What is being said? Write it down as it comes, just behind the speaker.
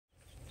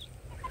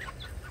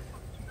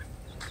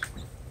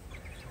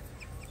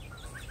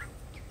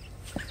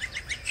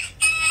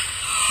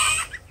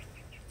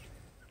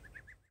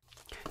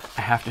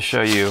have to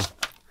show you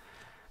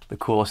the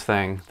coolest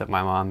thing that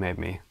my mom made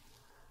me.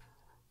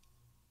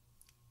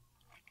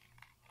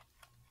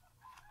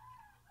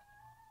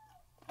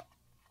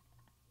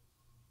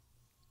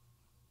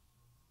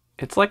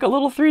 It's like a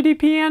little 3D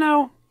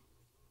piano.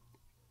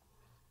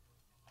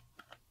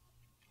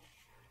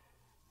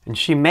 And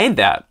she made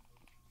that.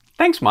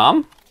 Thanks,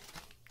 Mom.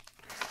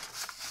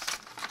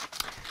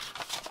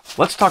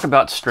 Let's talk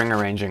about string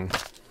arranging,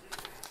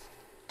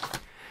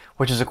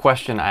 which is a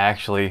question I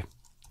actually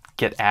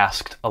get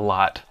asked a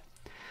lot.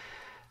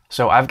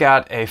 So I've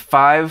got a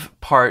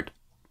 5-part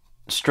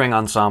string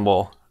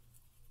ensemble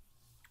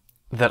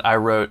that I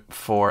wrote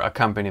for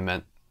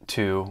accompaniment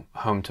to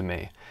Home to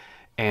Me.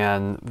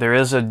 And there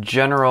is a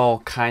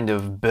general kind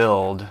of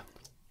build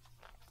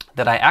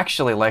that I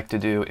actually like to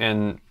do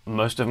in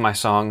most of my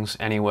songs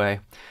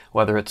anyway,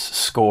 whether it's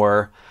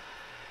score,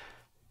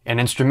 an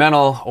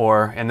instrumental,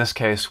 or in this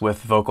case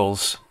with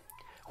vocals,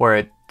 where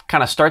it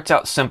kind of starts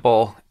out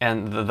simple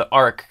and the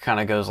arc kind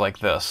of goes like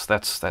this.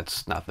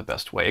 That's not the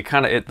best way.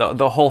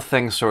 The whole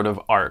thing sort of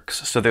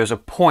arcs. So there's a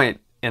point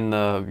in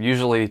the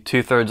usually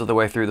 2/3 of the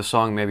way through the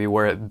song maybe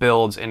where it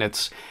builds and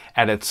it's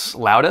at its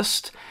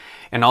loudest.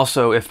 And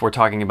also, if we're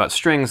talking about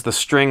strings, the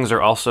strings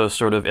are also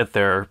sort of at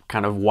their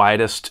kind of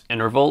widest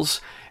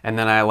intervals, and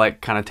then I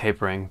like kind of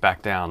tapering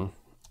back down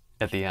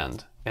at the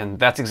end. And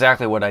that's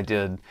exactly what I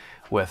did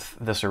with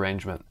this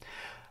arrangement.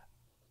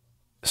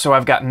 So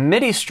I've got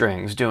MIDI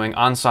strings doing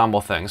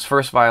ensemble things,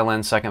 first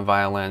violin, second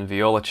violin,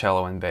 viola,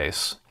 cello, and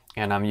bass.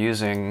 And I'm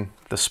using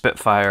the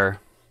Spitfire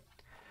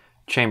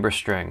Chamber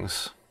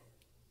Strings,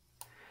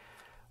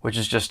 which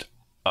is just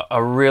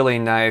a really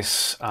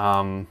nice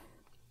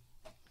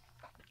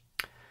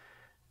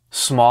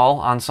small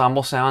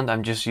ensemble sound.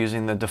 I'm just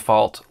using the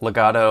default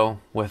legato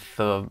with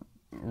the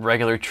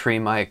regular tree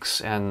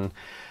mics, and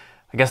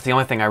I guess the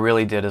only thing I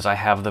really did is I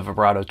have the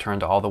vibrato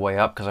turned all the way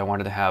up because I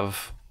wanted to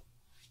have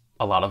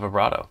a lot of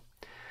vibrato.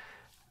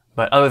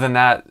 But other than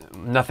that,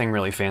 nothing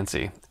really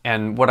fancy.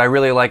 And what I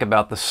really like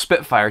about the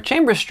Spitfire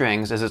Chamber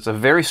Strings is it's a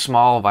very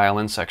small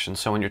violin section.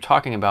 So when you're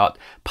talking about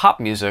pop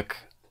music,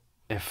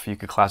 if you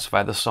could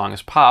classify this song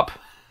as pop,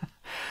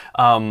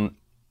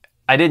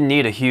 I didn't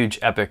need a huge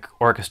epic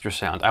orchestra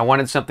sound. I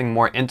wanted something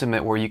more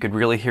intimate where you could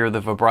really hear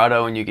the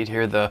vibrato and you could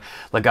hear the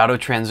legato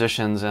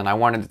transitions, and I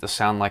wanted it to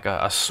sound like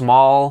a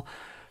small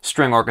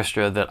string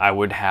orchestra that I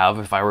would have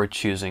if I were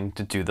choosing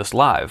to do this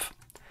live.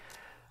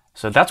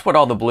 So that's what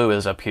all the blue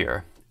is up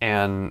here,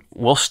 and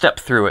we'll step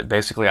through it.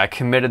 Basically, I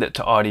committed it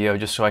to audio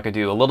just so I could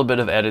do a little bit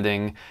of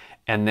editing,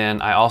 and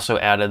then I also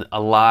added a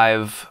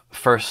live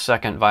first,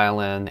 second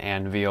violin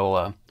and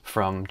viola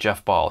from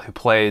Jeff Ball, who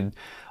played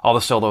all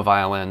the solo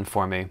violin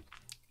for me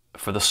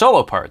for the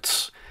solo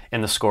parts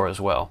in the score as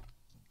well.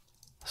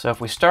 So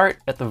if we start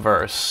at the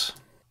verse,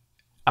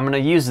 I'm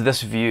going to use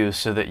this view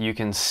so that you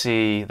can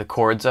see the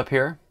chords up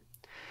here.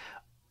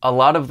 A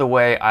lot of the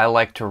way I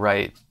like to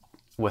write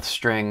with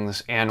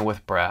strings and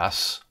with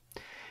brass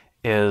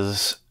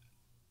is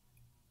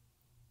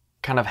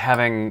kind of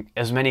having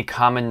as many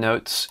common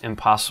notes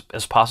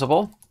as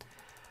possible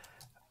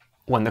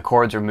when the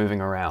chords are moving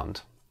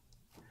around.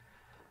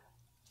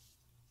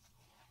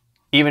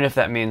 Even if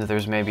that means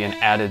there's maybe an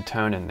added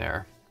tone in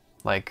there.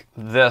 Like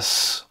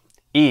this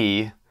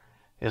E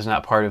is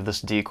not part of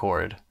this D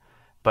chord,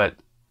 but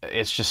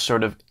it's just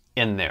sort of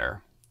in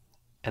there.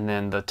 And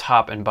then the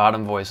top and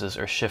bottom voices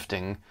are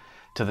shifting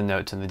to the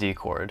notes in the D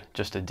chord,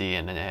 just a D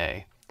and an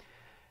A.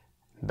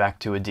 Back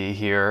to a D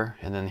here,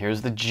 and then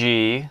here's the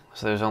G,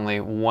 so there's only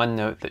one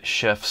note that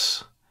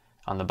shifts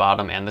on the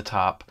bottom and the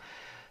top.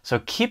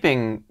 So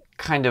keeping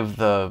kind of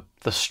the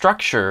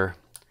structure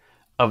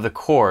of the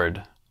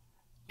chord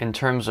in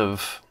terms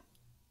of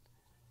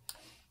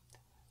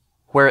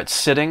where it's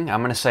sitting,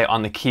 I'm going to say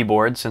on the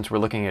keyboard, since we're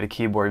looking at a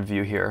keyboard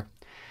view here,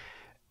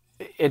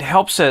 it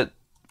helps it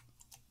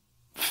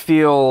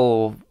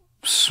feel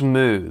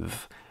smooth,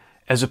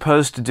 as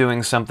opposed to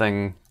doing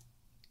something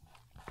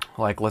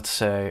like, let's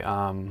say,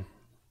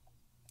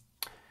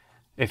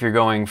 if you're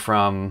going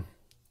from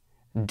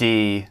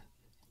D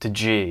to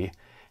G,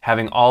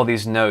 having all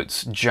these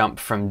notes jump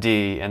from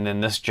D, and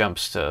then this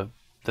jumps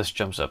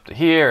up to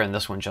here, and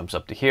this one jumps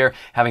up to here.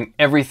 Having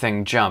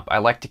everything jump, I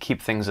like to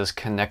keep things as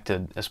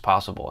connected as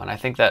possible. And I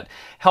think that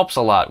helps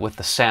a lot with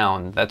the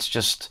sound. That's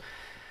just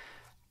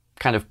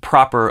kind of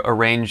proper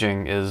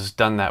arranging is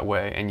done that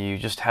way, and you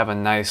just have a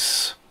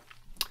nice,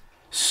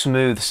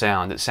 smooth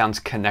sound. It sounds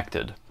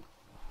connected.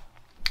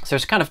 So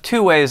there's kind of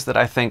two ways that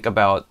I think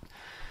about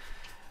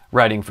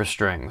writing for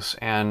strings.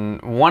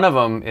 And one of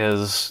them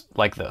is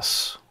like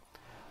this,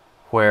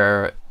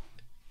 where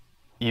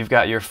you've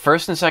got your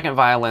first and second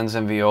violins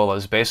and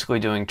violas basically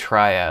doing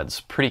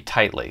triads pretty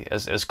tightly,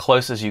 as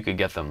close as you could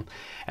get them.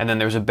 And then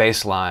there's a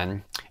bass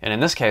line. And in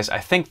this case, I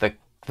think the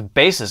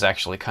basses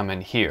actually come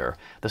in here.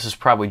 This is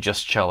probably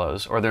just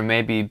cellos, or there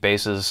may be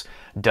basses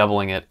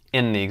doubling it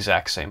in the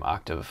exact same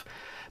octave.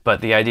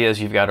 But the idea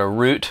is you've got a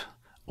root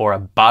or a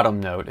bottom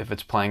note, if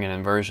it's playing an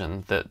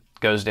inversion, that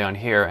goes down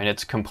here, and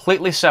it's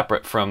completely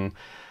separate from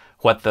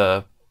what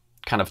the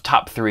kind of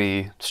top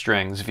three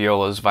strings,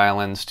 violas,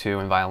 violins 2,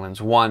 and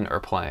violins 1 are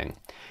playing.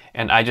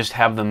 And I just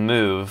have them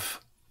move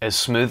as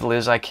smoothly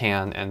as I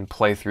can and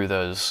play through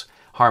those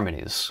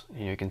harmonies.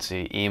 You can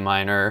see E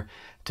minor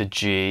to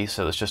G,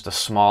 so it's just a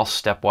small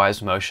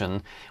stepwise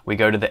motion. We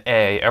go to the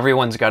A,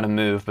 everyone's got to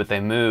move, but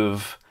they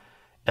move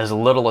as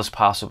little as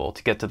possible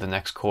to get to the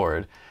next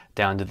chord.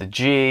 Down to the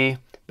G,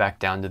 back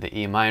down to the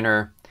E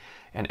minor,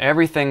 and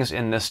everything's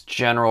in this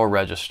general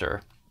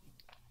register.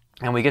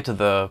 And we get to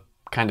the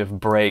kind of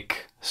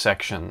break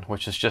section,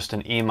 which is just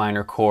an E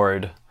minor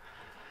chord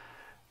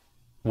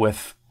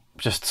with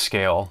just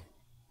scale.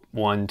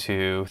 1,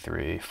 2,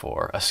 3,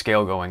 4, a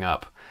scale going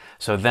up.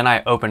 So then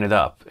I open it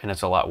up and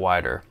it's a lot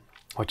wider,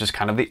 which is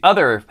kind of the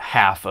other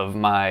half of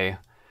my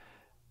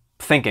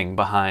thinking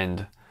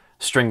behind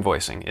string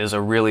voicing, is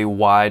a really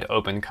wide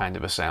open kind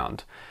of a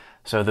sound.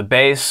 So the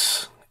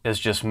bass is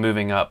just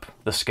moving up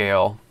the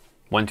scale,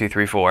 1, 2,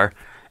 3, 4,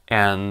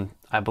 and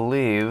I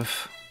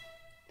believe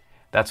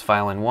that's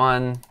violin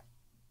 1,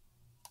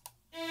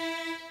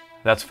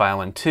 that's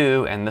violin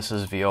 2, and this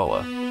is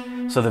viola.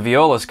 So the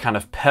viola is kind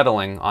of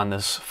pedaling on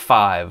this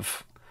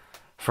 5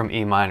 from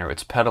E minor.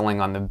 It's pedaling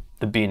on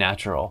the B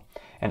natural,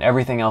 and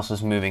everything else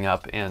is moving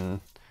up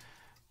in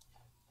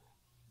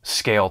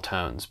scale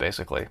tones,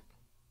 basically.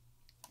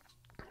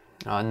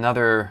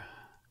 Another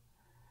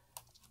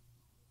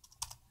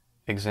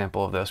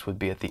example of this would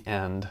be at the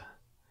end.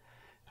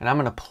 And I'm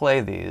going to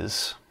play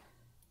these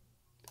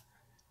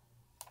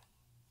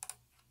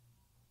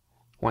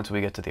once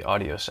we get to the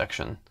audio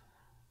section.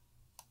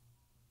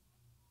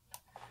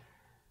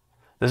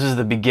 This is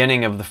the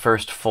beginning of the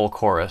first full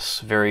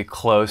chorus, very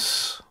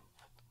close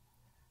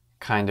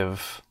kind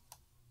of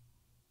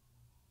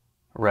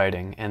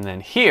writing. And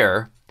then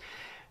here,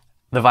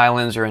 the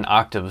violins are in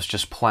octaves,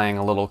 just playing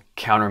a little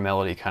counter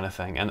melody kind of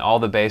thing. And all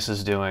the bass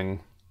is doing,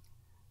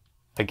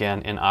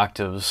 again, in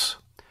octaves,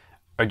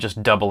 are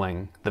just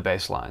doubling the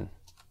bass line.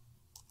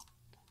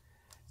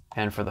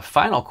 And for the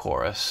final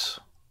chorus,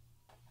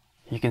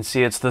 you can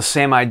see it's the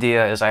same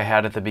idea as I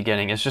had at the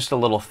beginning. It's just a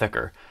little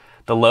thicker.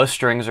 The low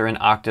strings are in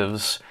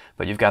octaves,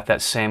 but you've got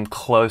that same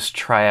close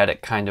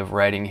triadic kind of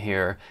writing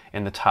here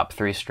in the top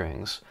 3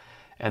 strings.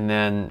 And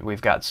then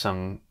we've got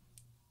some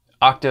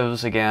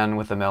octaves again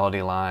with the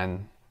melody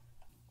line,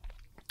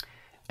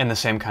 and the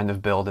same kind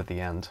of build at the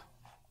end.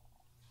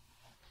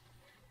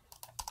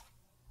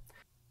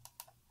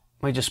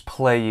 Let me just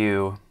play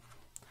you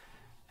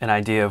an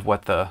idea of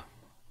what the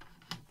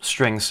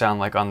strings sound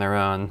like on their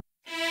own.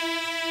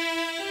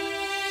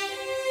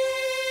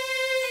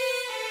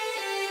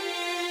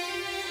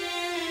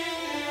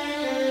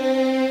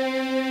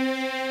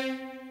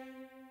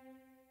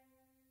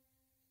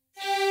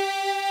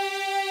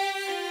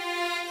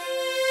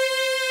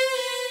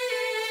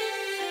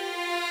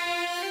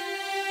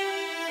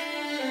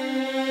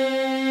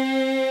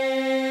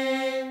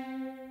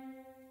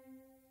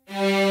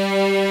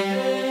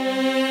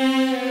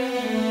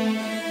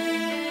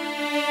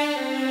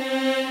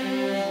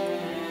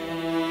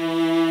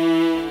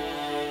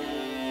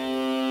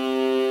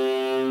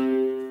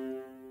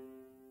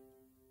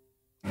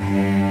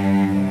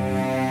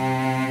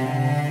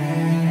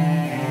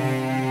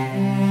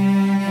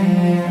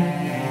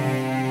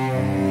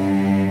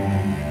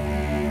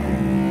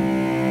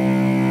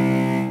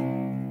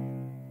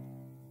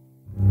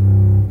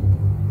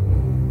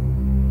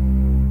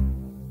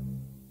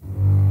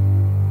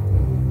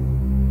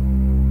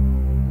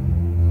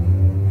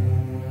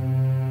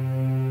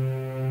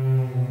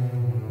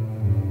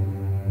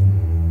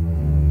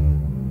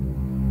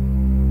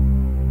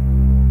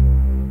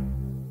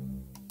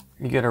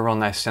 You get a real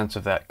nice sense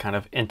of that kind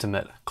of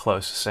intimate,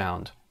 close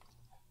sound.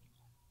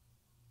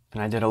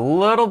 And I did a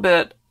little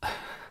bit,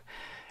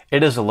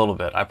 it is a little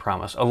bit, I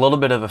promise, a little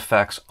bit of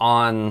effects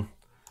on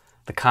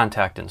the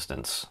contact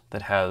instance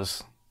that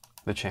has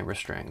the chamber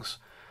strings.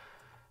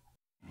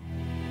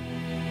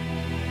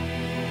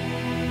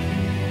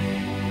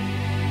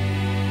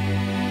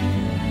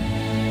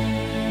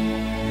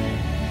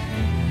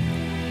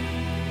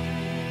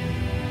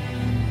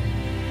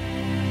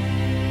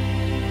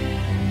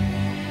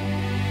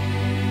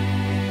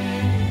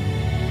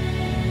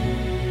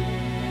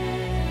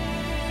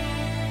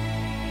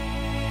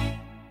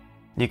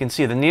 You can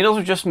see the needles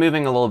are just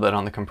moving a little bit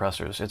on the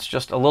compressors. It's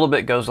just a little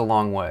bit goes a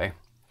long way.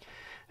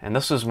 And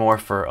this is more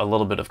for a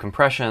little bit of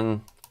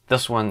compression.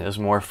 This one is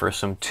more for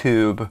some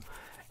tube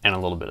and a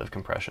little bit of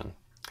compression.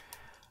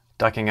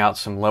 Ducking out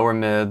some lower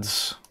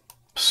mids,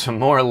 some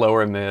more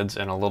lower mids,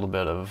 and a little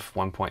bit of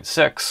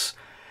 1.6.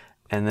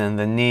 And then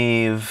the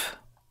Neve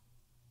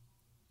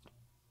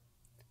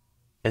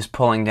is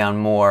pulling down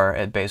more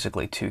at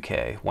basically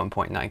 2K,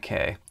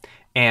 1.9K,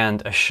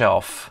 and a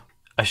shelf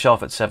at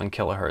 7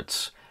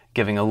 kilohertz.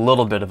 Giving a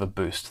little bit of a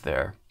boost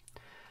there.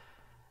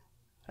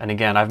 And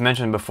again, I've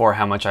mentioned before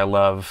how much I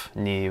love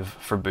Neve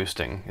for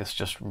boosting. It's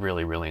just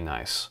really, really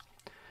nice.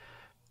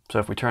 So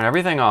if we turn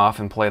everything off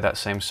and play that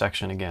same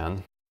section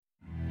again.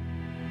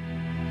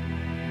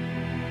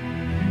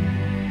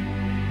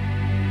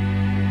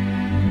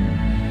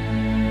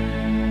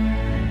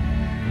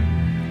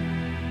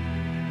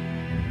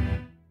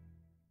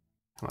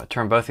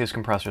 turn both these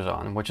compressors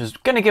on, which is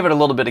going to give it a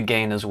little bit of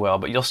gain as well,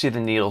 but you'll see the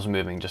needles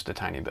moving just a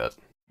tiny bit.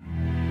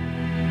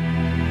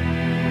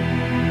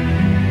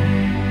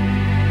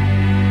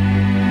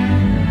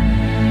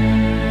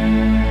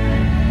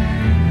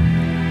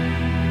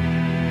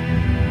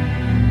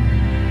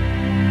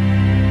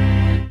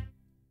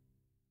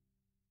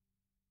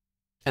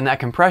 And that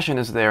compression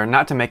is there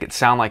not to make it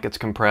sound like it's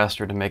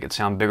compressed or to make it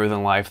sound bigger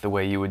than life the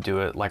way you would do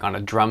it like on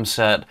a drum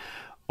set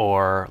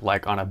or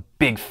like on a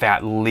big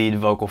fat lead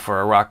vocal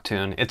for a rock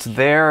tune. It's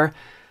there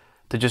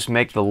to just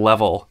make the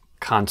level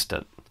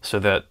constant so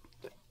that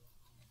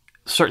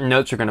certain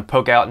notes are going to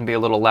poke out and be a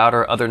little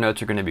louder, other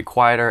notes are going to be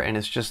quieter, and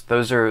it's just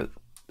those are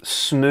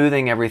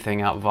smoothing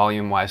everything out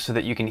volume-wise so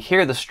that you can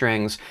hear the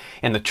strings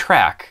in the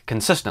track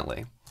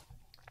consistently.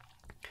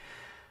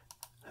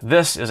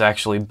 This is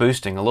actually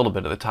boosting a little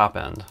bit of the top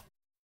end.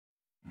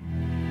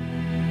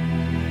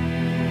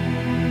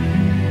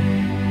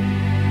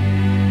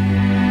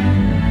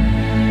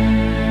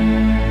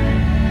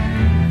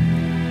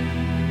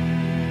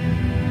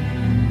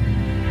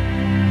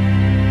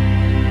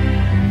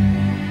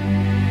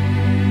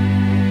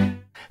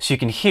 So you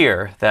can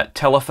hear that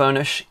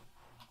telephone-ish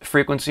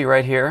frequency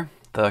right here,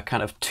 the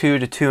kind of 2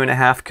 to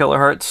 2.5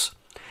 kilohertz,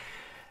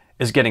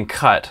 is getting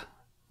cut,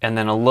 and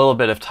then a little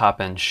bit of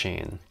top end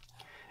sheen.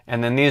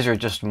 And then these are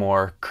just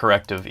more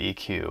corrective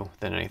EQ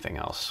than anything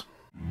else.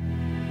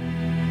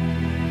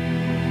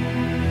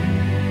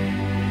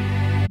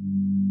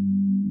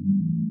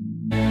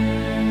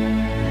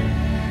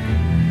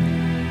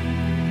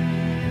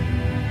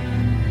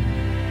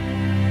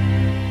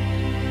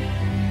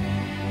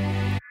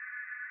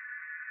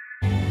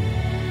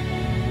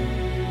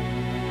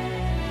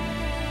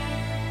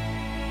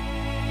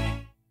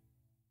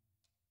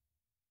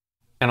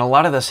 And a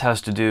lot of this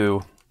has to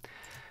do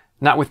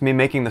not with me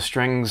making the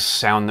strings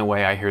sound the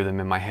way I hear them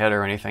in my head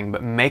or anything,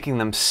 but making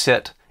them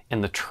sit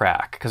in the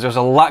track. Because there's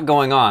a lot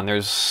going on.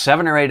 There's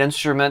 7 or 8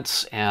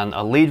 instruments and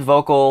a lead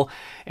vocal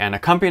and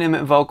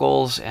accompaniment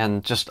vocals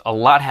and just a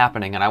lot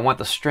happening. And I want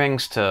the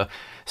strings to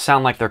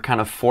sound like they're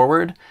kind of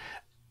forward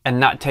and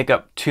not take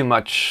up too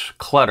much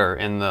clutter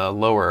in the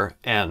lower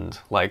end,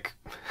 like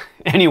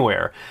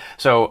anywhere.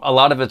 So a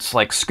lot of it's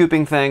like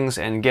scooping things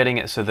and getting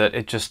it so that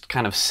it just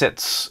kind of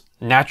sits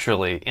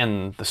naturally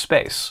in the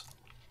space,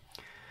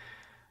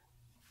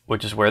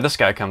 which is where this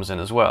guy comes in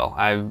as well.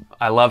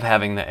 I love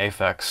having the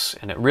affects,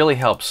 and it really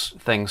helps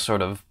things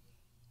sort of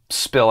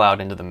spill out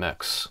into the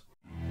mix.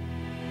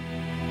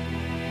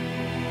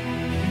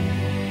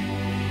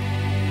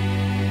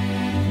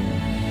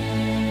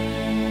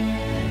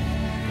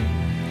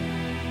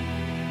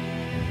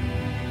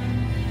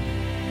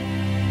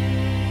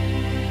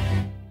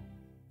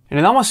 And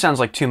it almost sounds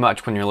like too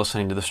much when you're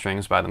listening to the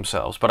strings by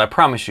themselves, but I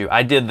promise you,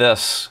 I did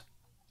this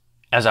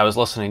as I was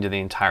listening to the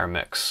entire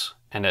mix,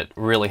 and it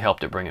really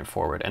helped it bring it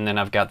forward. And then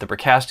I've got the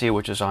Bricasti,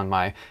 which is on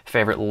my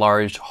favorite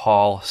large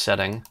hall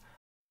setting.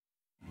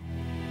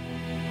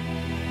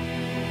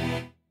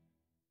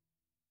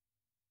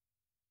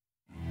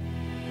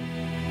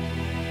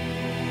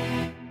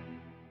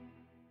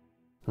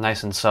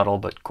 Nice and subtle,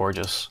 but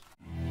gorgeous.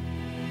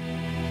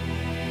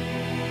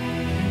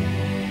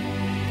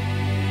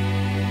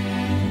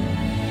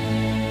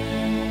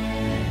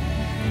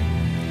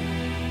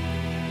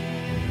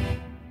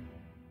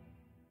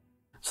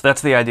 So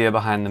that's the idea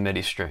behind the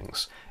MIDI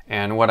strings.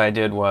 And what I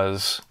did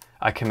was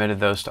I committed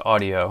those to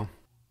audio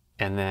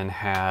and then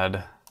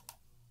had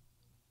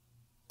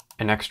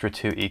an extra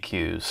 2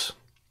 EQs,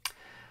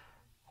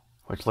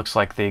 which looks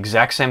like the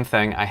exact same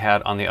thing I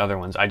had on the other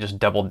ones. I just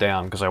doubled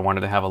down because I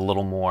wanted to have a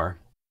little more.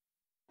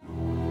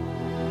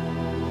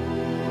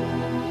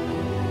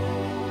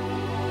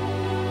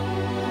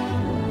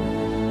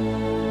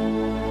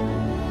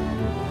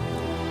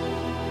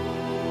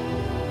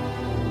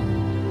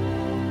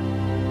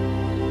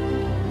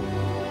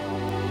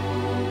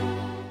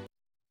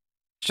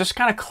 Just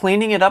kind of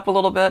cleaning it up a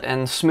little bit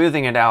and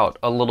smoothing it out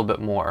a little bit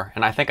more.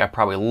 And I think I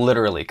probably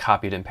literally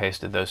copied and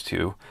pasted those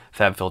 2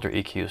 FabFilter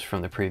EQs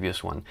from the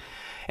previous one.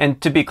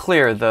 And to be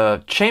clear,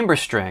 the chamber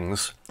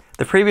strings,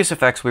 the previous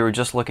effects we were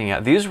just looking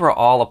at, these were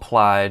all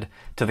applied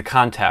to the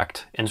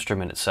contact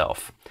instrument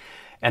itself.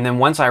 And then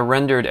once I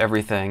rendered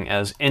everything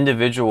as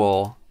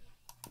individual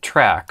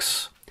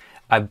tracks,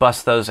 I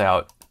bust those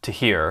out to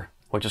here,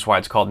 which is why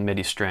it's called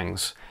MIDI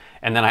strings.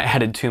 And then I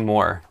added 2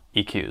 more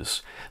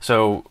EQs.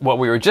 So what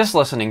we were just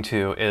listening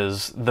to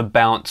is the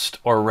bounced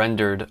or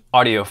rendered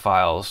audio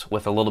files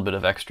with a little bit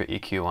of extra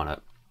EQ on it.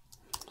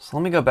 So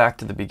let me go back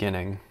to the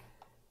beginning.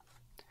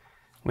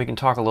 We can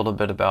talk a little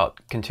bit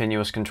about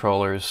continuous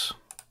controllers.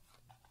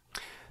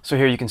 So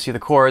here you can see the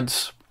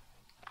chords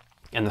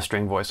and the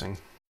string voicing.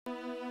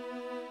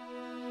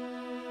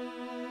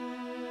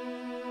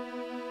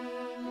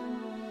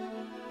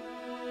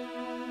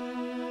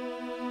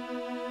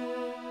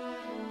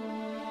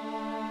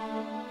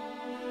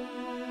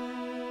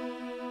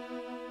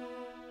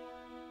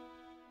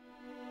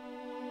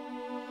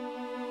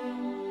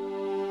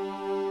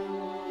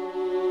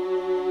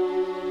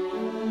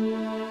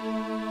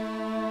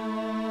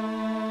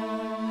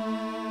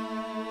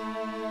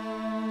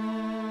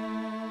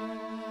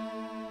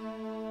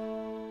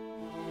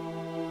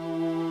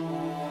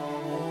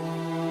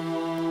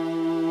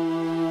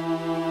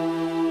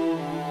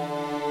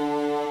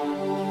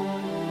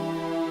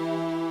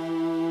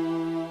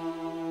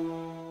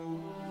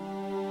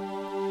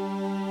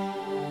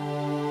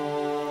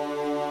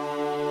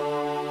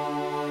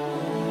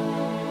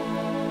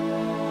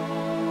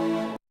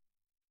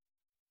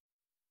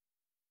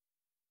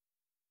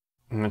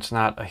 it's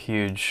not a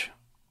huge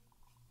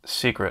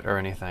secret or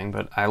anything,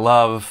 but I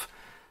love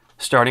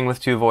starting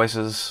with 2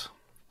 voices.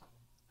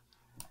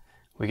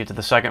 We get to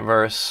the second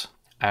verse,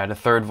 I add a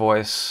third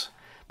voice.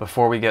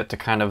 Before we get to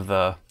kind of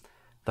the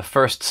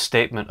first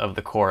statement of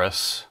the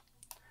chorus,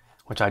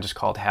 which I just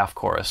called half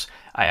chorus,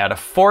 I add a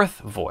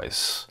 4th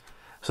voice,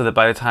 so that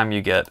by the time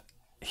you get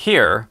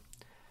here,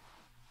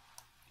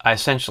 I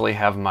essentially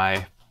have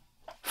my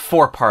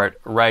 4-part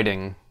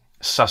writing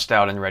sussed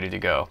out and ready to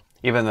go.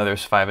 Even though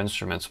there's 5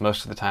 instruments,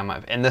 most of the time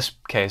in this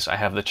case, I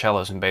have the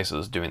cellos and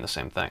basses doing the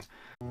same thing.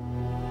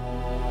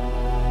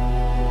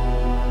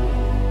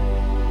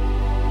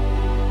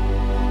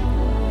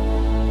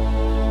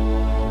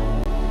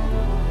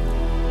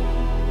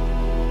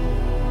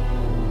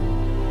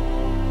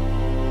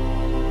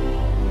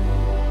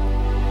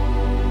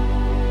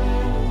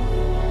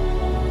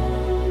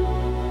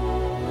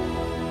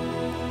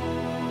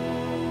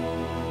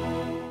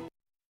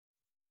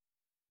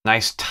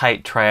 Nice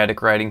tight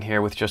triadic writing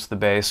here with just the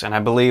bass, and I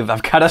believe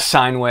I've got a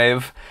sine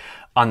wave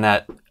on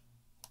that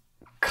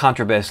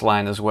contrabass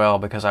line as well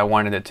because I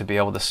wanted it to be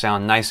able to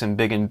sound nice and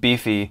big and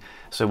beefy,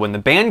 so when the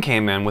band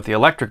came in with the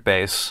electric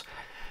bass,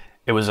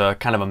 it was a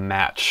kind of a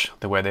match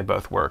the way they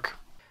both work.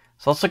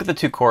 So let's look at the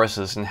 2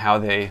 choruses and how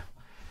they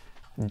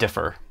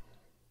differ.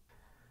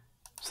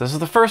 So this is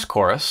the first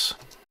chorus.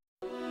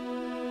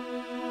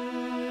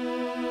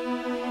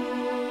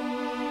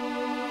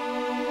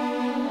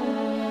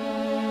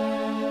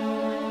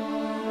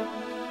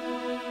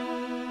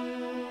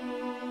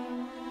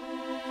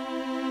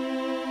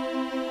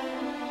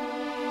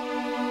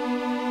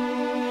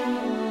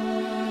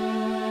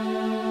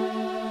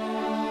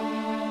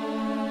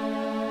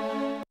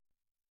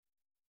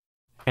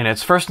 And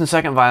it's first and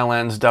second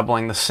violins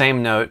doubling the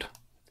same note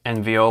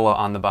and viola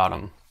on the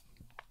bottom.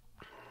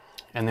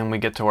 And then we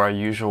get to our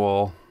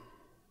usual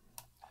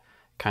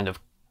kind of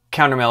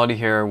counter melody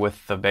here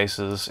with the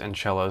basses and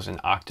cellos in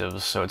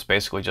octaves, so it's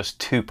basically just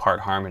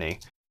 2-part harmony.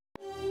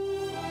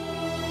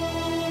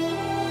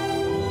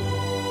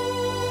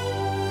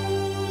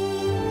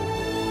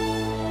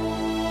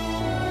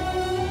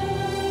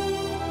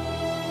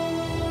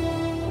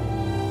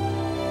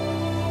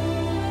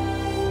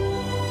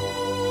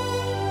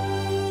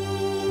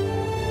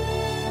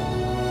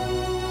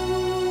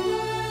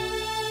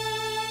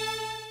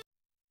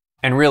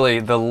 And really,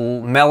 the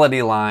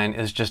melody line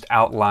is just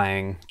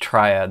outlying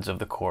triads of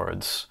the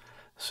chords.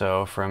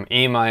 So from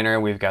E minor,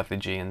 we've got the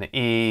G and the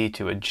E,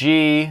 to a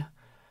G,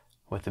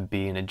 with a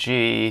B and a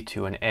G,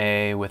 to an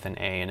A with an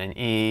A and an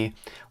E,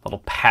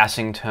 little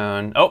passing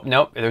tone. Oh,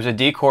 nope, there's a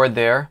D chord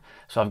there.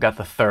 So I've got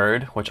the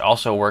 3rd, which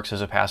also works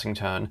as a passing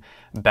tone,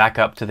 back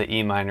up to the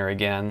E minor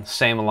again,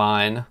 same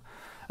line,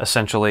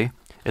 essentially.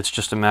 It's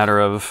just a matter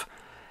of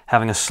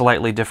having a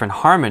slightly different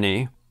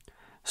harmony.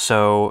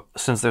 So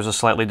since there's a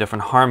slightly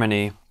different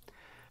harmony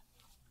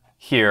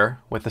here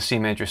with the C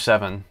major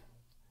 7,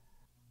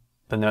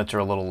 the notes are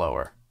a little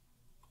lower.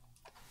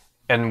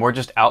 And we're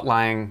just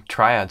outlying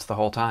triads the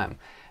whole time.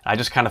 I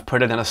just kind of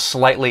put it in a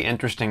slightly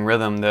interesting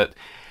rhythm that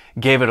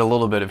gave it a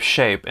little bit of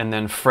shape, and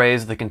then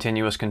phrased the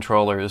continuous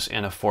controllers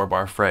in a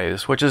 4-bar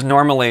phrase, which is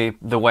normally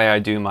the way I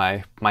do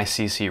my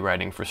CC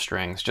writing for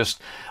strings. Just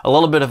a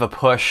little bit of a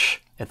push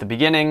at the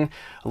beginning,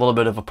 a little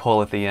bit of a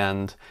pull at the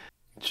end.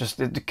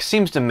 It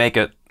seems to make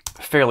it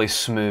fairly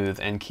smooth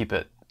and keep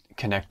it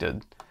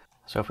connected.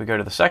 So if we go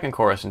to the second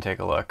chorus and take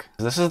a look,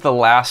 this is the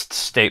last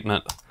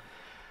statement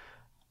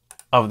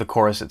of the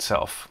chorus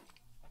itself.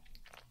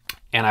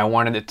 And I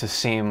wanted it to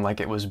seem like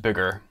it was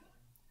bigger,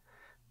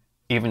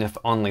 even if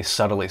only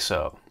subtly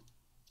so.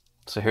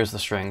 So here's the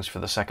strings for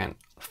the second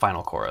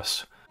final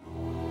chorus.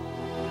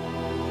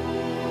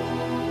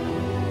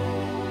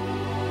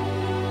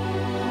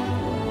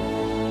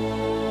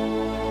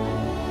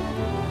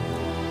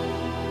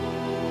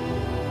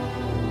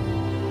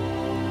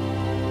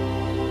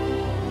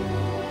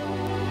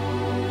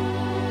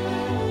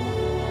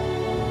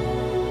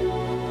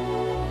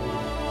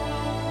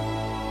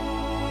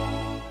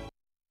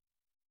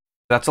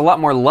 That's a lot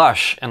more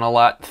lush and a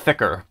lot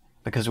thicker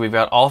because we've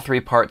got all 3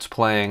 parts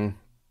playing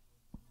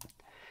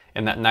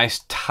in that nice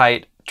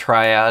tight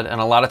triad,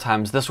 and a lot of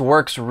times this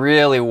works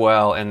really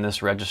well in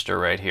this register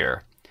right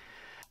here.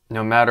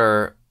 No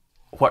matter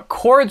what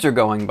chords are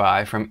going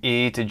by, from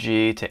E to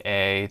G to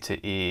A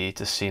to E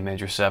to C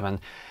major 7,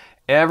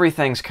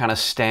 everything's kind of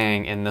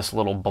staying in this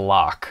little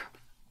block.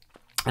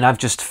 And I've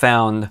just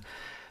found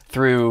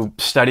through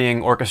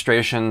studying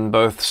orchestration,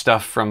 both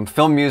stuff from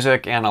film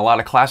music and a lot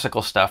of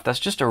classical stuff,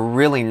 that's just a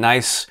really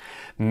nice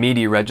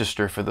MIDI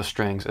register for the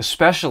strings,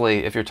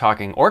 especially if you're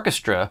talking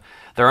orchestra.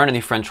 There aren't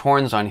any French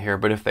horns on here,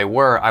 but if they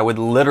were, I would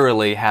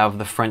literally have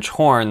the French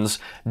horns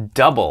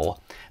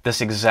double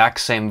this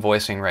exact same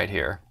voicing right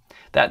here.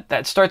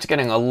 That starts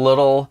getting a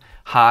little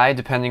high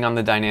depending on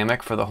the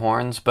dynamic for the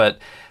horns, but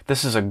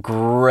this is a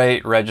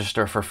great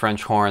register for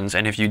French horns,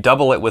 and if you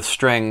double it with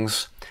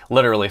strings,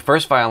 literally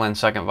first violin,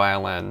 second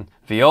violin,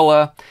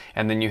 viola,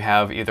 and then you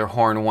have either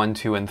horn 1,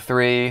 2, and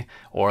 3,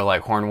 or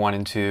like horn 1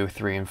 and 2,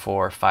 3 and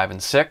 4, 5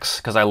 and 6,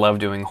 because I love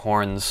doing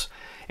horns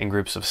in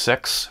groups of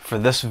 6. For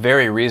this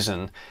very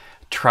reason,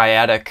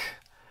 triadic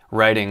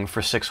writing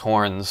for 6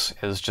 horns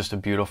is just a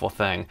beautiful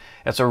thing.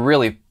 It's a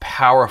really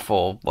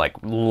powerful, like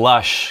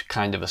lush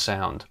kind of a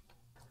sound.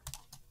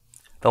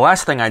 The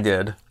last thing I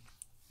did,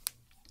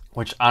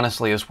 which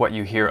honestly is what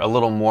you hear a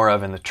little more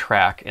of in the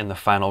track in the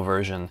final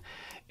version,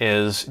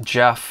 is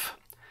Jeff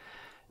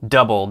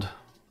doubled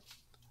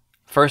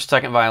first,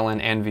 second violin,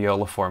 and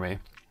viola for me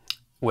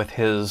with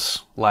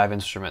his live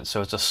instruments.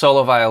 So it's a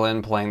solo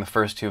violin playing the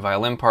first 2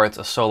 violin parts,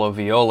 a solo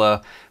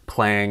viola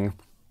playing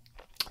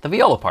the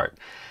viola part.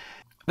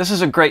 This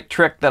is a great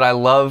trick that I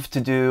love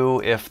to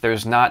do if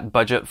there's not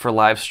budget for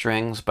live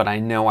strings, but I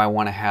know I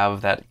want to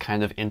have that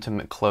kind of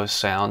intimate, close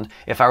sound.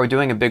 If I were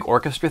doing a big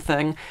orchestra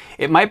thing,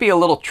 it might be a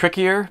little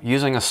trickier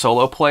using a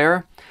solo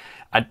player.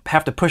 I'd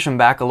have to push them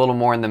back a little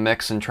more in the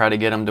mix and try to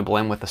get them to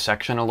blend with the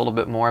section a little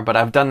bit more, but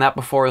I've done that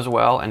before as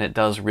well, and it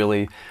does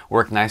really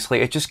work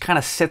nicely. It just kind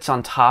of sits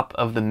on top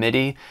of the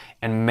MIDI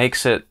and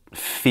makes it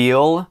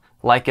feel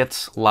like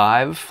it's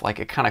live, like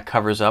it kind of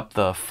covers up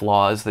the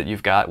flaws that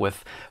you've got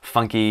with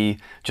funky,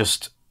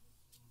 just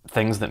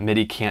things that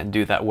MIDI can't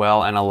do that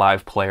well and a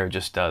live player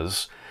just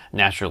does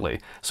naturally.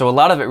 So a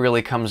lot of it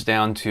really comes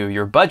down to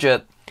your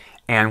budget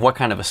and what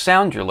kind of a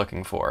sound you're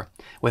looking for.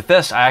 With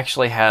this, I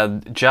actually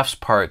had Jeff's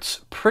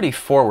parts pretty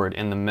forward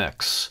in the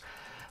mix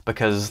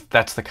because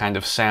that's the kind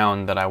of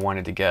sound that I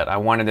wanted to get. I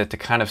wanted it to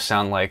kind of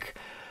sound like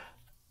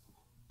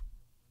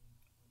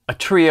a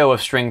trio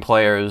of string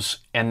players,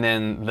 and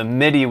then the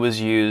MIDI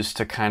was used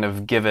to kind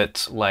of give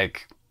it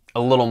like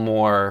a little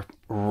more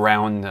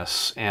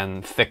roundness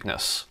and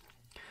thickness.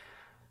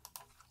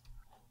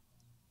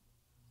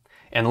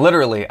 And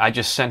literally, I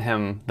just sent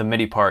him the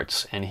MIDI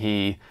parts and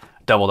he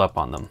doubled up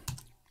on them.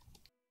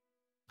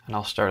 And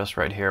I'll start us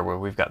right here where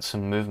we've got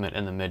some movement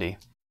in the MIDI.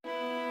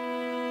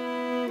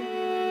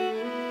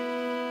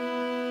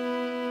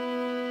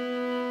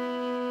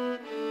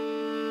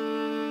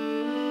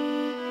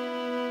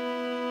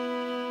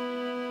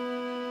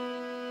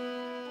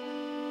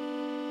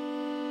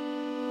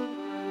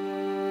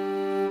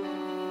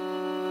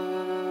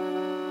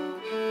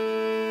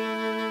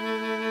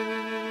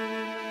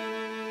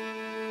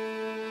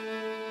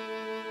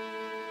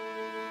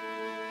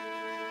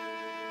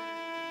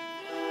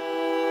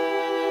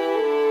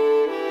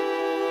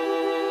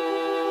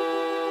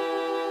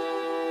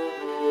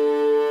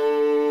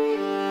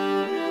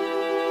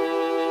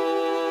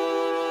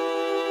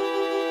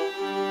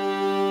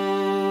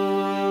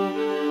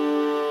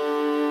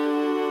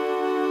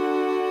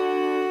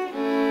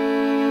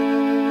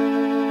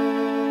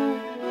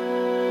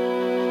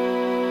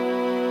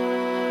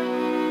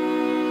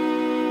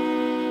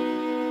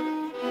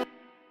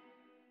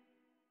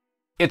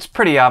 It's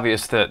pretty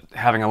obvious that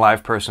having a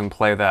live person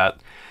play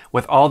that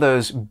with all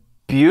those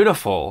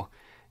beautiful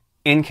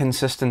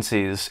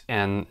inconsistencies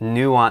and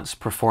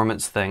nuanced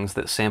performance things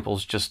that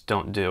samples just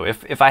don't do.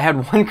 If I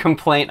had one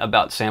complaint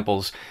about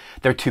samples,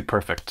 they're too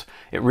perfect.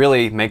 It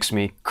really makes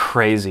me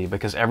crazy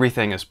because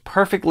everything is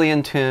perfectly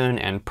in tune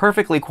and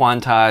perfectly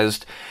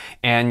quantized,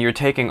 and you're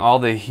taking all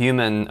the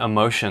human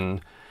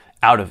emotion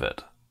out of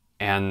it.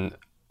 And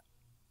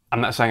I'm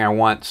not saying I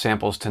want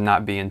samples to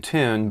not be in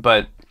tune,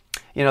 but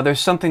you know, there's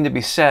something to be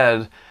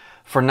said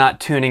for not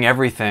tuning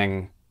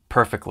everything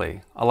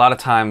perfectly. A lot of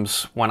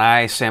times when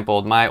I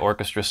sampled my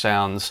orchestra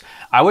sounds,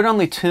 I would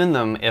only tune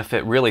them if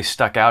it really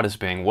stuck out as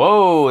being,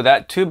 whoa,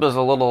 that tuba's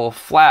a little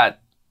flat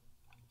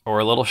or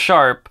a little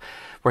sharp,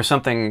 where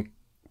something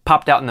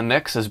popped out in the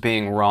mix as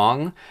being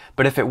wrong.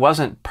 But if it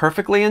wasn't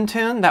perfectly in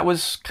tune, that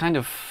was kind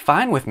of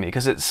fine with me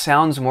because it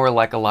sounds more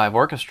like a live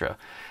orchestra.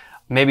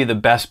 Maybe the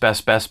best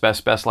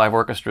live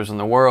orchestras in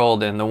the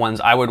world, and the ones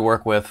I would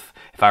work with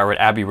if I were at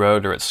Abbey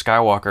Road or at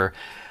Skywalker,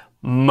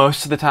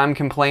 most of the time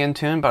can play in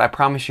tune, but I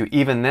promise you,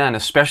 even then,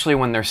 especially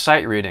when they're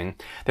sight reading,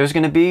 there's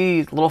going to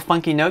be little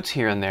funky notes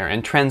here and there,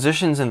 and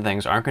transitions and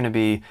things aren't going to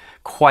be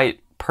quite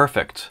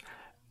perfect.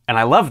 And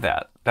I love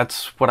that.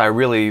 That's what I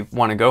really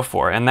want to go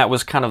for. And that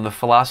was kind of the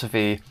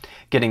philosophy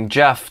getting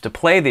Jeff to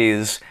play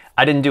these.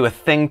 I didn't do a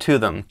thing to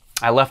them.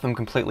 I left them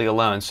completely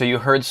alone. So you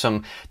heard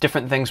some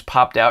different things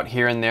popped out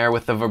here and there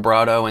with the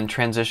vibrato, and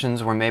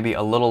transitions were maybe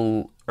a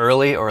little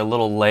early or a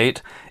little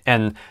late.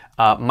 And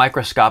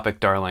microscopic,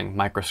 darling,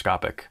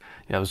 microscopic.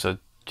 That was a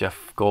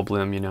Jeff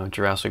Goldblum, you know,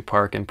 Jurassic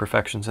Park,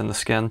 Imperfections in the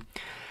Skin.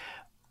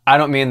 I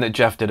don't mean that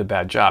Jeff did a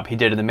bad job. He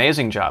did an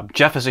amazing job.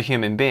 Jeff is a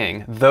human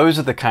being. Those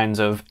are the kinds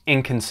of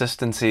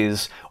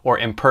inconsistencies or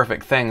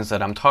imperfect things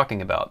that I'm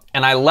talking about.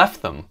 And I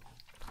left them.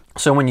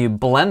 So when you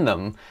blend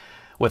them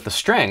with the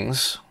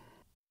strings,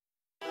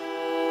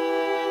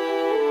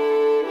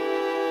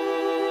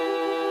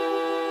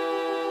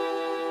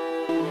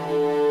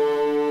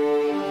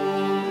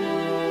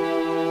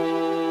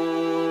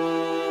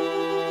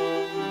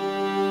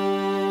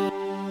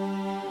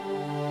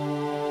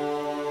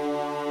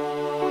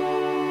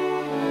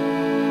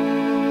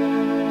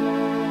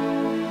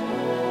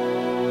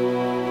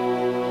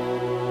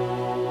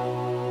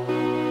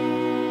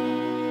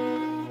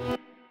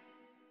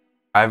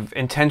 I've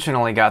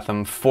intentionally got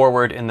them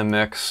forward in the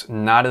mix,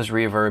 not as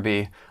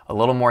reverby, a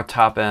little more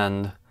top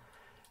end,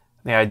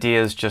 The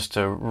idea is just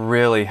to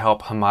really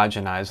help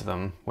homogenize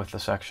them with the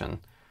section.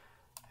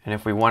 And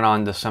if we went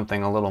on to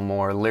something a little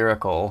more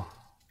lyrical,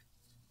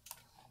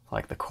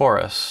 like the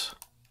chorus,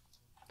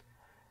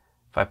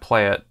 if I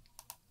play it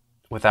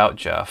without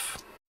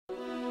Jeff,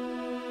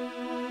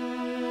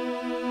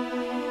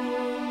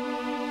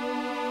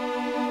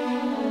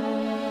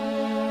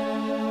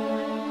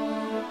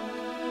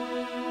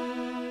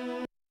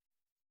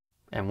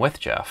 and with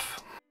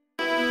Jeff,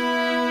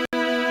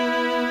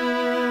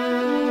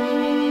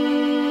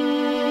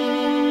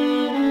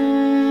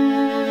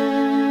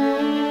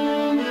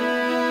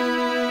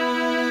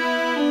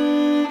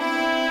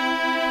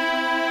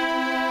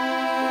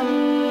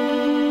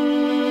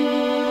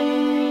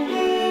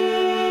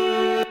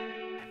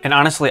 and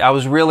honestly, I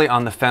was really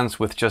on the fence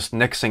with just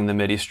nixing the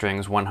MIDI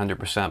strings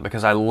 100%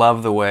 because I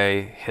love the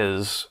way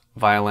his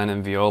violin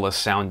and viola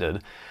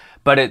sounded.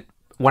 But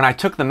when I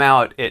took them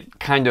out, it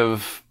kind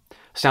of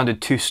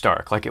sounded too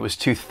stark, like it was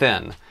too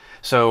thin.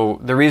 So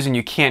the reason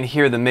you can't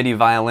hear the MIDI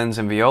violins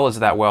and violas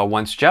that well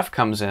once Jeff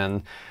comes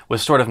in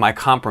was sort of my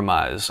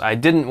compromise. I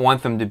didn't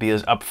want them to be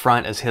as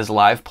upfront as his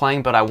live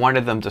playing, but I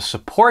wanted them to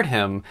support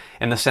him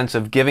in the sense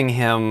of giving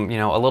him, you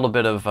know, a little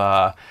bit of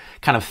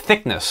kind of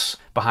thickness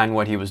behind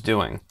what he was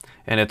doing.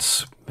 And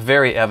it's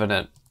very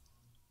evident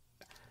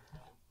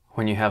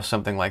when you have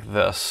something like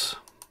this.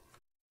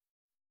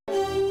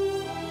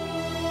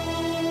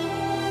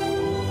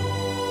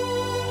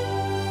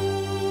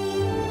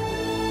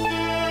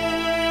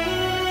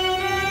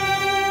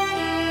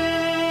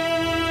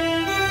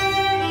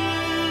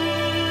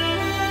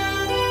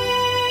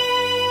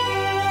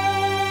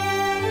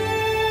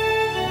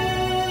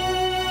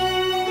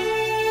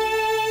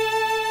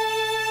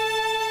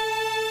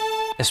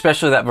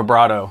 Especially that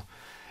vibrato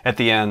at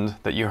the end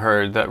that you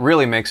heard, that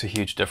really makes a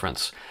huge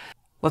difference.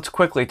 Let's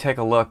quickly take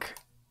a look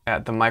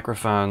at the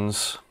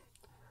microphones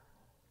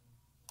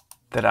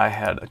that I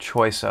had a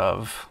choice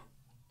of,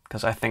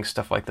 because I think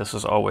stuff like this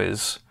is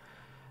always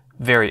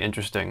very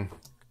interesting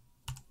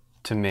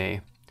to me.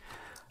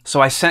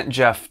 So I sent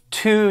Jeff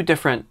 2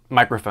 different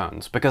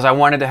microphones because I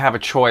wanted to have a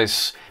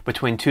choice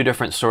between 2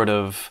 different sort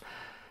of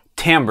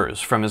timbres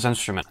from his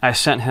instrument. I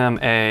sent him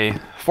a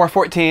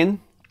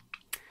 414,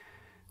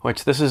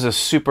 which this is a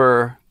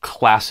super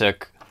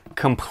classic,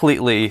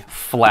 completely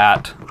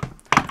flat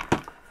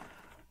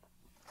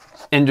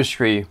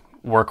industry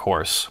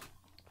workhorse.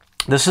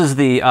 This is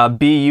the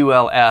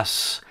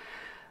BULS,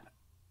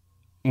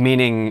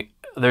 meaning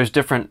there's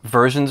different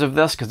versions of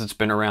this because it's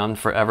been around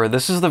forever.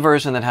 This is the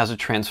version that has a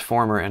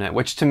transformer in it,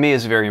 which to me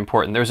is very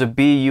important. There's a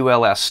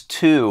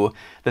BULS2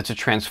 that's a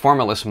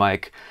transformerless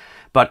mic,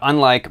 but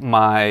unlike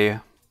my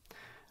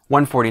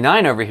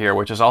 149 over here,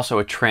 which is also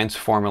a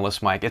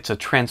transformerless mic, it's a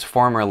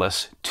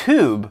transformerless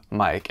tube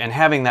mic, and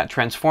having that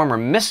transformer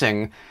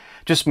missing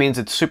just means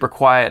it's super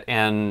quiet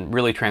and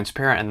really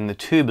transparent, and then the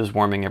tube is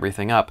warming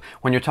everything up.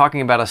 When you're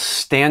talking about a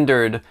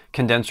standard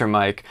condenser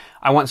mic,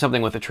 I want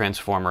something with a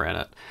transformer in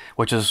it,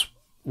 which is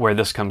where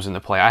this comes into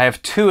play. I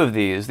have 2 of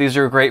these. These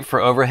are great for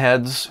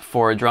overheads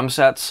for drum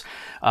sets.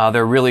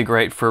 They're really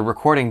great for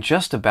recording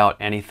just about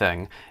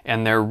anything,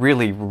 and they're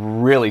really,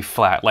 really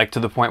flat, like to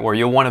the point where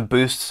you'll want to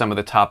boost some of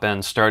the top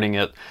end starting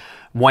at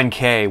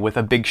 1K with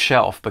a big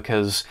shelf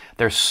because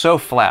they're so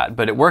flat,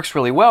 but it works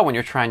really well when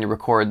you're trying to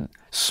record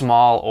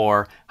small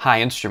or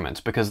high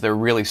instruments because they're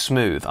really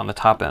smooth on the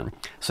top end.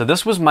 So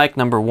this was mic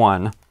number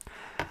 1,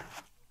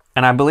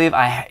 and I believe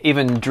I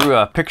even drew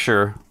a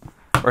picture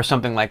or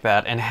something like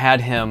that and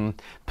had him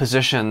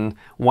position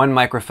one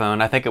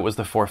microphone, I think it was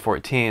the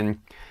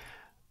 414,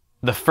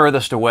 the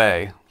furthest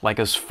away, like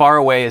as far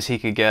away as he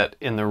could get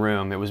in the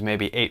room. It was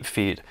maybe 8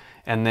 feet.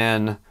 And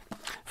then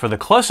for the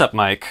close-up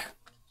mic,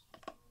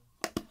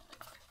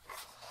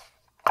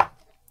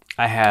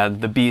 I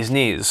had the bee's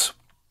knees,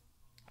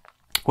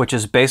 which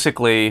is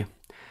basically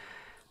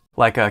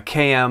like a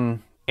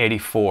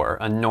KM84,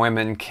 a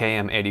Neumann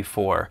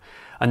KM84,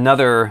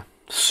 another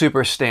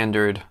super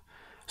standard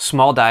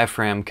small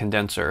diaphragm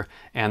condenser.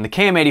 And the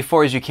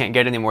KM84s you can't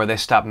get anymore. They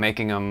stopped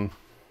making them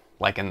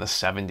like in the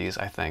 70s,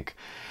 I think.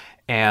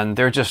 And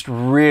they're just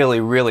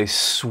really, really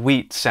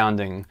sweet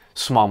sounding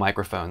small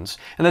microphones.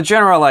 And the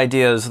general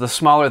idea is the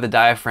smaller the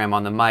diaphragm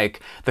on the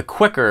mic, the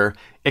quicker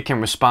it can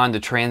respond to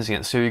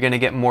transients, so you're going to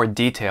get more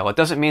detail. It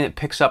doesn't mean it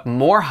picks up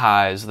more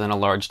highs than a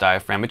large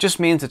diaphragm. It just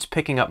means it's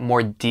picking up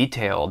more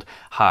detailed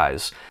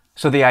highs.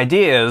 So the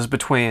idea is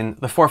between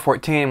the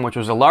 414, which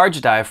was a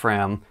large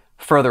diaphragm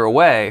further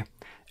away,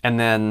 and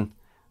then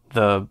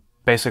the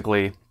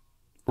basically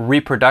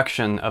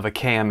reproduction of a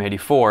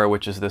KM84,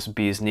 which is this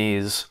bee's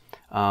knees.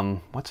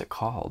 What's it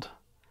called?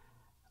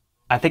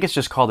 I think it's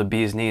just called a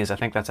bee's knees. I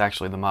think that's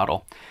actually the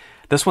model.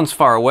 This one's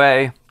far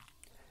away,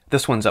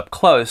 this one's up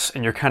close,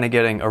 and you're kind of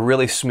getting a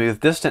really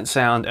smooth distant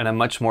sound and a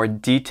much more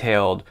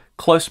detailed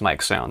close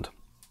mic sound.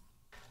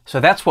 So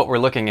that's what we're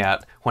looking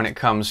at when it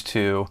comes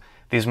to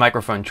these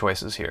microphone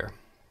choices here.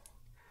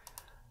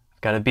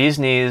 I've got a bee's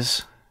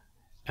knees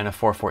and a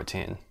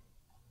 414.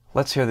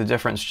 Let's hear the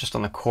difference just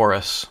on the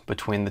chorus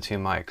between the 2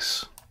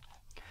 mics.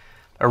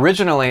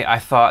 Originally, I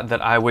thought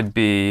that I would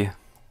be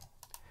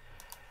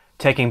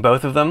taking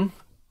both of them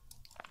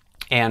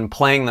and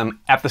playing them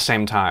at the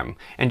same time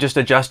and just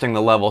adjusting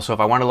the level. So if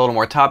I wanted a little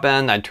more top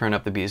end, I'd turn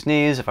up the bee's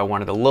knees. If I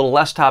wanted a little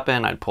less top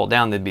end, I'd pull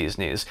down the bee's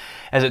knees.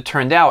 As it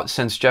turned out,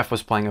 since Jeff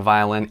was playing a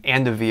violin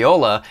and a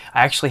viola,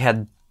 I actually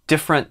had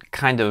different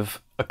kind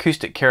of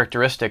acoustic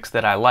characteristics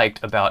that I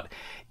liked about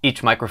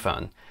each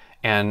microphone.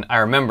 And I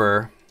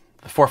remember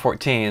the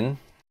 414,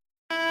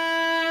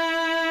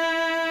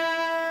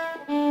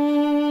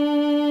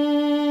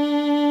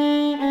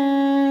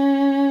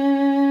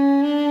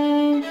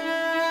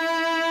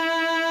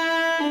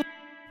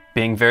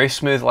 being very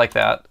smooth like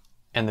that,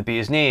 and the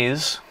bee's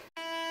knees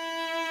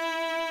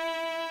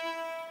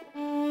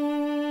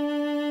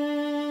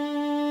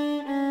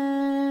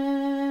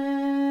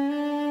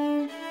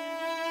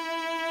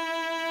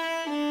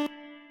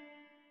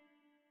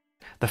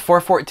the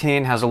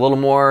 414 has a little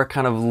more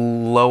kind of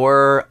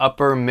lower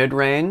upper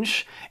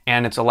mid-range,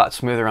 and it's a lot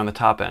smoother on the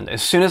top end.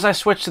 As soon as I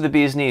switched to the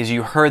bee's knees,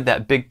 you heard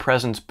that big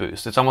presence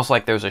boost. It's almost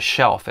like there's a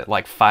shelf at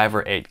like 5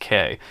 or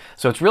 8K.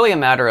 So it's really a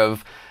matter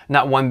of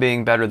not one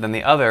being better than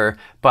the other,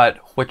 but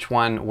which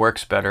one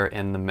works better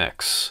in the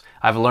mix.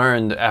 I've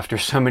learned after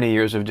so many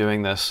years of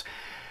doing this,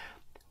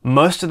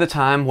 most of the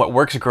time what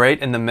works great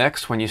in the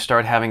mix when you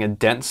start having a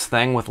dense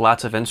thing with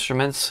lots of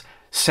instruments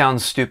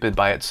sounds stupid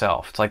by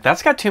itself. It's like,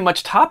 that's got too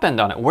much top end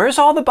on it. Where's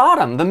all the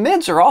bottom? The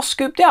mids are all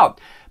scooped out,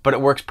 but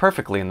it works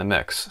perfectly in the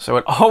mix. So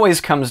it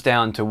always comes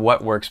down to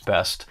what works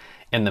best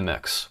in the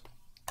mix.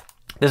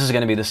 This is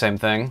going to be the same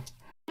thing.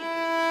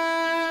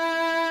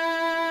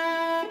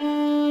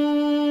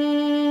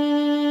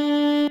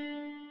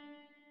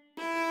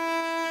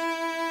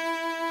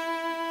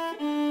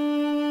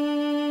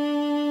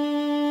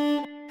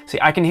 See,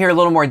 I can hear a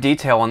little more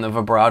detail on the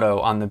vibrato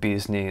on the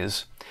bee's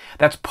knees.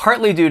 That's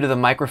partly due to the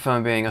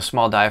microphone being a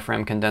small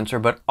diaphragm condenser,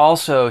 but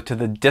also to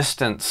the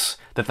distance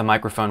that the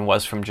microphone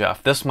was from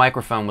Jeff. This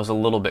microphone was a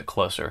little bit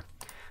closer.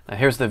 Now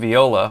here's the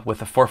viola with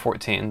the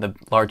 414, the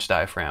large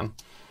diaphragm.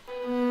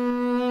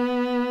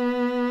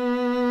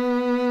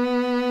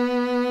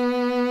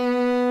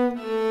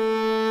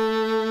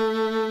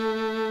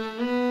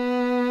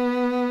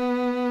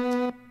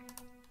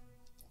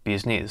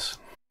 Bee's knees.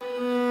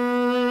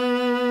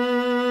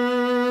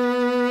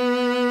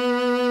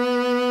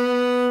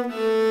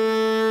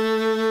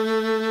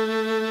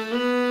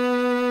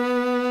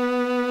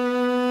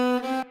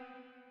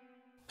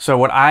 So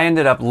what I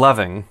ended up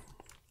loving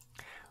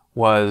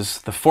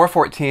was the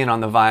 414 on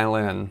the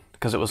violin,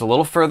 because it was a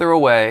little further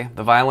away,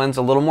 the violin's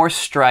a little more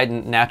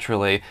strident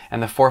naturally,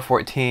 and the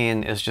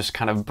 414 is just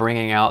kind of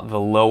bringing out the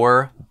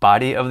lower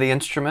body of the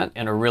instrument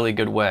in a really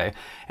good way.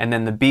 And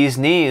then the bee's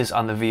knees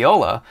on the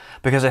viola,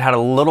 because it had a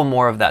little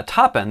more of that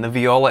top end, the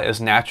viola is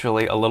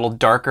naturally a little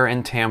darker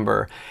in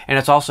timbre, and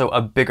it's also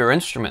a bigger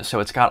instrument, so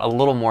it's got a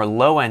little more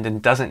low end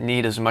and doesn't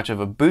need as much of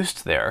a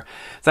boost there.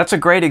 That's a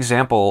great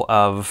example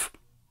of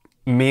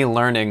me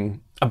learning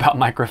about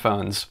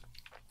microphones.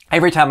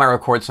 Every time I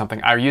record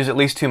something, I use at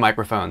least 2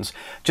 microphones,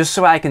 just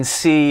so I can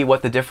see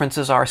what the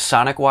differences are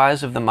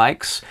sonic-wise of the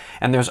mics,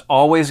 and there's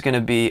always going to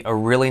be a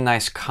really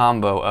nice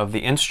combo of the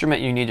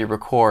instrument you need to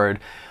record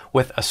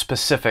with a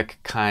specific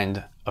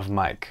kind of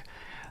mic.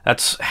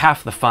 That's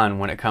half the fun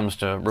when it comes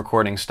to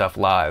recording stuff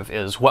live,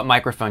 is what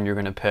microphone you're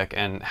going to pick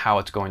and how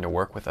it's going to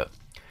work with it.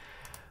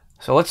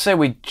 So let's say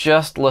we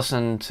just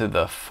listen to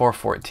the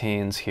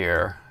 414s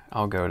here.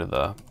 I'll go to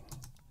the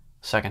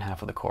second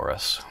half of the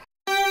chorus.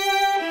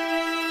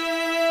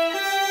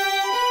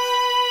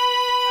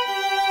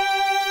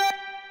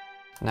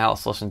 Now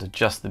let's listen to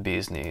just the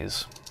bee's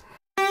knees.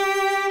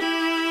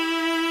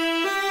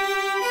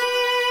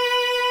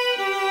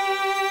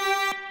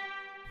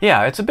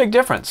 Yeah, it's a big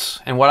difference.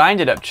 And what I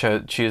ended up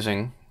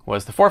choosing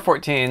was the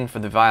 414 for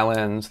the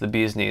violins, the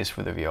bee's knees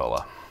for the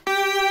viola.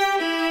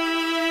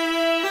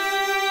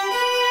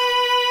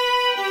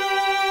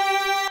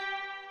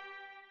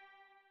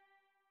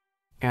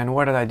 And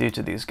what did I do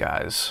to these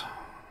guys?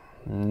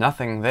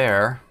 Nothing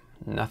there,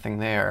 nothing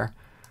there,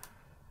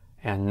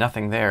 and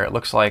nothing there. It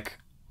looks like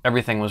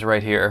everything was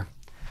right here.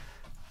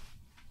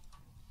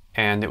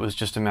 And it was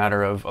just a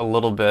matter of a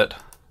little bit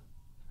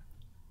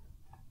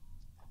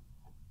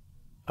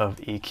of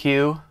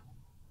EQ,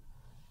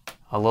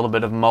 a little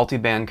bit of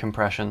multi-band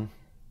compression.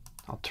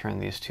 I'll turn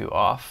these 2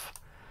 off.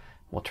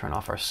 We'll turn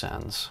off our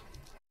sends.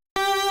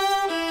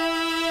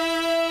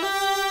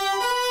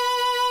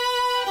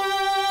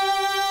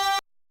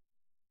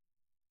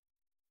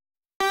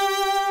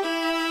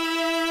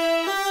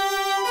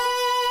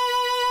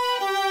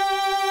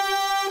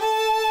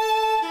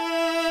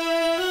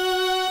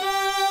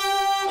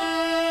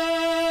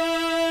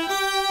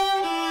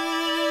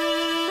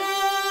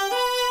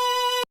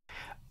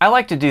 I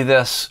like to do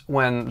this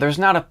when there's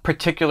not a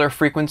particular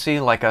frequency,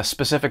 like a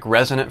specific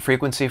resonant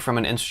frequency from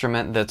an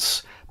instrument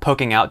that's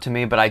poking out to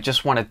me, but I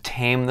just want to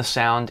tame the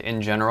sound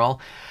in general.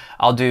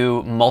 I'll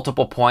do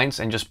multiple points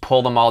and just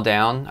pull them all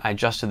down. I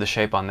adjusted the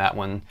shape on that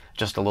one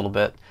just a little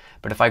bit.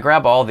 But if I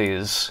grab all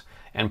these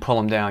and pull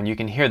them down, you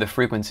can hear the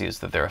frequencies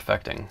that they're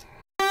affecting.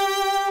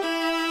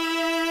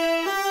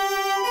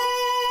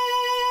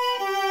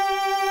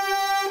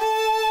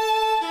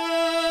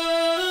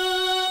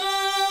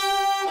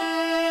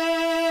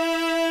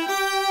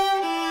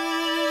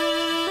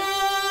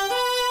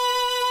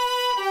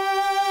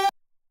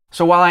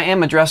 So while I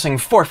am addressing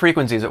 4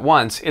 frequencies at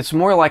once, it's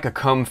more like a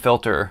comb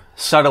filter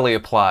subtly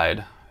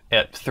applied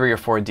at 3 or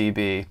 4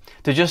 dB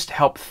to just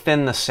help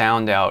thin the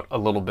sound out a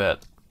little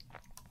bit.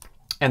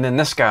 And then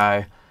this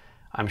guy,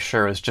 I'm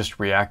sure, is just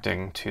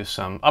reacting to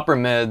some upper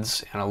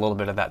mids and a little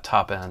bit of that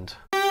top end.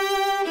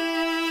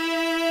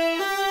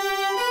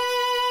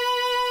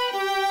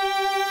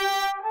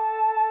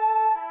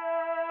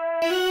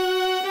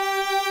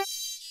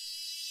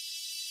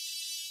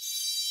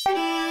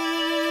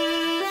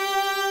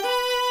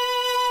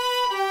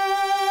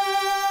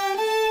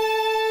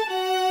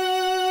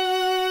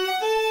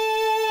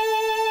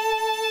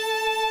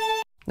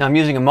 Now I'm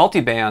using a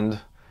multiband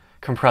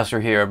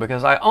compressor here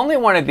because I only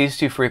wanted these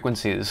 2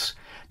 frequencies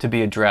to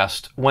be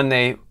addressed when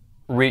they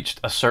reached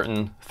a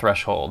certain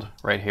threshold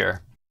right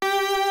here.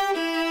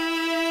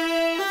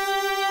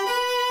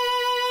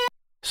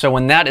 So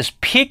when that is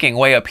peaking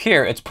way up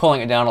here, it's pulling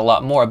it down a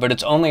lot more, but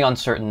it's only on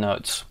certain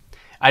notes.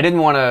 I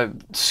didn't want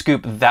to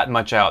scoop that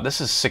much out.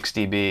 This is 6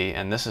 dB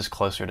and this is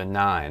closer to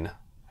 9.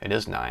 It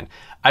is 9.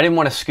 I didn't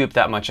want to scoop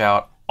that much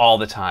out all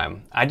the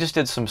time. I just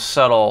did some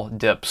subtle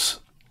dips,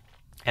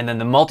 and then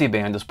the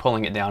multiband is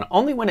pulling it down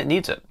only when it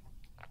needs it.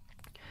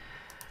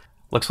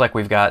 Looks like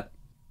we've got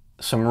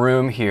some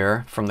room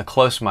here from the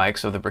close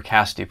mics of the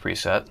Bricasti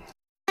preset.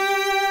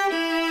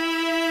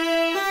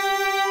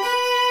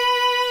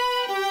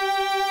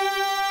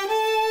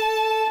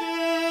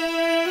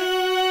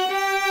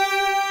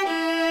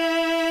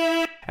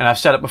 And I've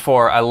said it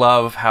before, I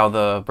love how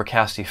the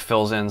Bricasti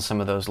fills in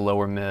some of those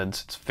lower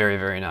mids. It's very,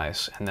 very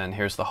nice. And then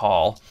here's the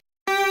Hall.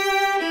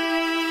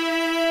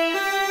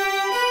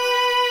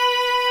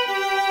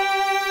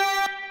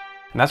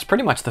 And that's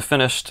pretty much the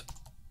finished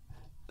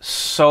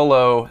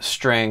solo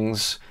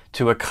strings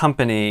to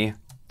accompany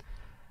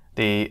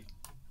the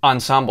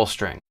ensemble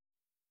string.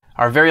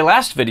 Our very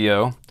last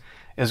video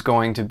is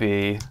going to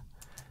be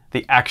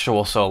the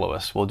actual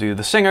soloist. We'll do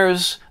the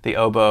singers, the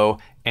oboe,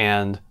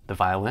 and the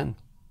violin.